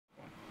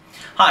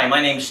Hi,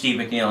 my name is Steve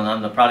McNeil and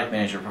I'm the product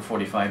manager for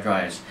 45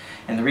 Drives.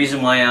 And the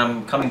reason why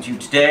I'm coming to you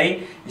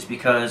today is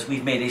because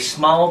we've made a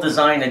small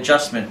design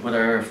adjustment with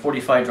our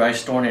 45 Drive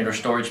Storinator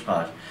storage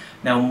pod.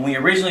 Now when we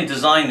originally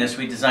designed this,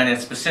 we designed it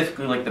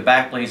specifically like the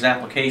Backblaze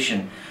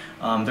application.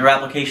 Their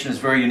application is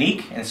very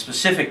unique and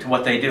specific to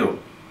what they do.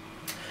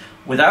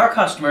 With our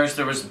customers,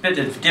 there was a bit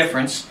of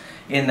difference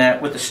in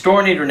that with the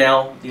Storinator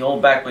now, the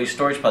old Backblaze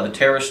storage pod, the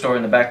TerraStor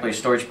and the Backblaze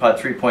storage pod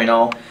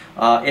 3.0,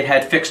 it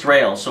had fixed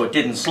rails, so it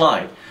didn't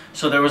slide.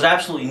 So there was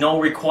absolutely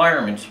no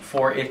requirement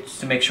for it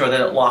to make sure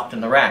that it locked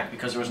in the rack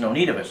because there was no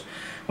need of it.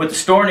 With the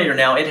Storinator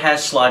now, it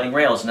has sliding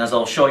rails, and as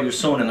I'll show you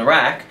soon in the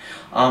rack,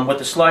 with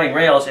the sliding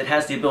rails, it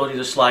has the ability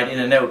to slide in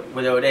and out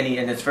without any,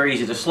 and it's very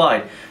easy to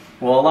slide.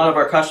 Well, a lot of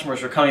our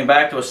customers are coming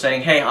back to us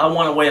saying, hey, I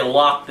want a way to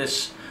lock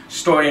this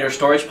Storinator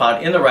storage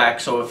pod in the rack,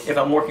 so if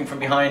I'm working from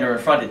behind or in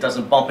front, it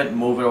doesn't bump it and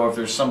move it, or if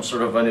there's some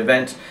sort of an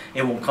event,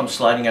 it won't come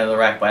sliding out of the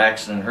rack by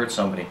accident and hurt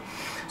somebody.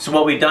 So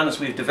what we've done is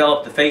we've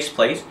developed the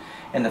faceplate,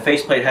 and the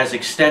faceplate has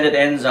extended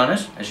ends on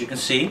it, as you can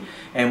see,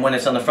 and when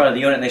it's on the front of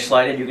the unit and they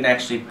slide in, you can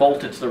actually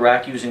bolt it to the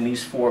rack using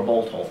these 4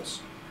 bolt holes.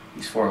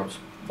 These 4,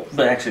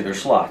 but actually they're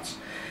slots.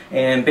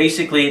 And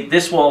basically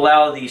this will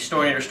allow the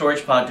Storinator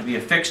storage pod to be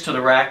affixed to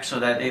the rack so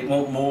that it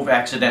won't move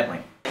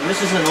accidentally. And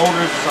this is an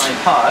older design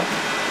pod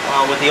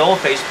with the old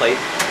faceplate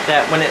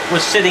that when it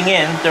was sitting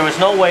in, there was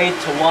no way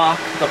to lock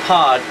the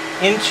pod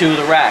into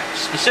the rack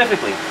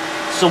specifically.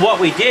 So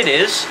what we did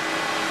is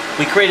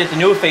we created the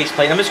new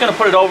faceplate. I'm just going to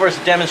put it over as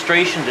a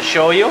demonstration to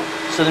show you.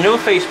 So the new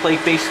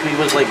faceplate basically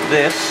was like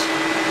this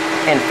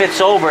and fits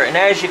over, and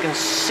as you can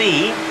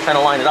see, I'm trying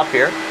to line it up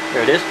here,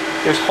 there it is,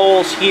 there's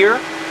holes here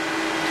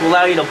to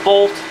allow you to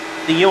bolt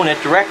the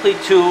unit directly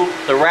to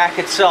the rack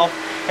itself.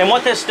 And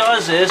what this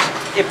does is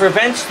it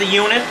prevents the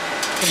unit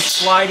from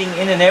sliding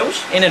in and out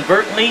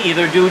inadvertently,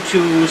 either due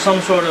to some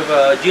sort of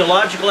a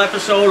geological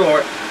episode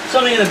or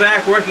something in the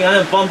back working on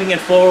it, bumping it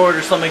forward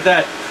or something like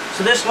that.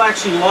 So this will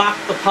actually lock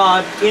the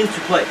pod into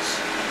place.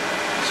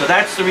 So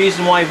that's the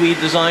reason why we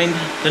designed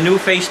the new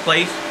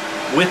faceplate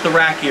with the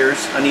rack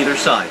ears on either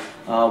side.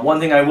 One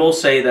thing I will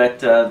say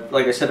that,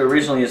 like I said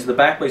originally, is the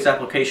Backblaze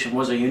application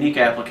was a unique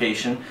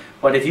application,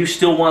 but if you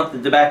still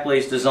want the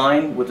Backblaze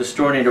design with the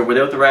Storinator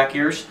without the rack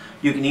ears,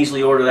 you can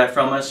easily order that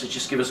from us.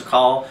 Just give us a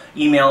call,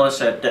 email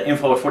us at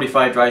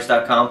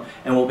info@45drives.com,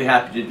 and we'll be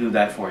happy to do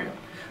that for you.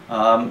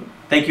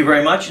 Thank you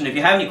very much, and if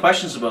you have any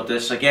questions about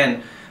this,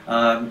 again,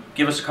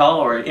 give us a call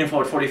or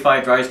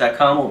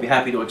info@45drives.com. We'll be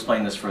happy to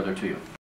explain this further to you.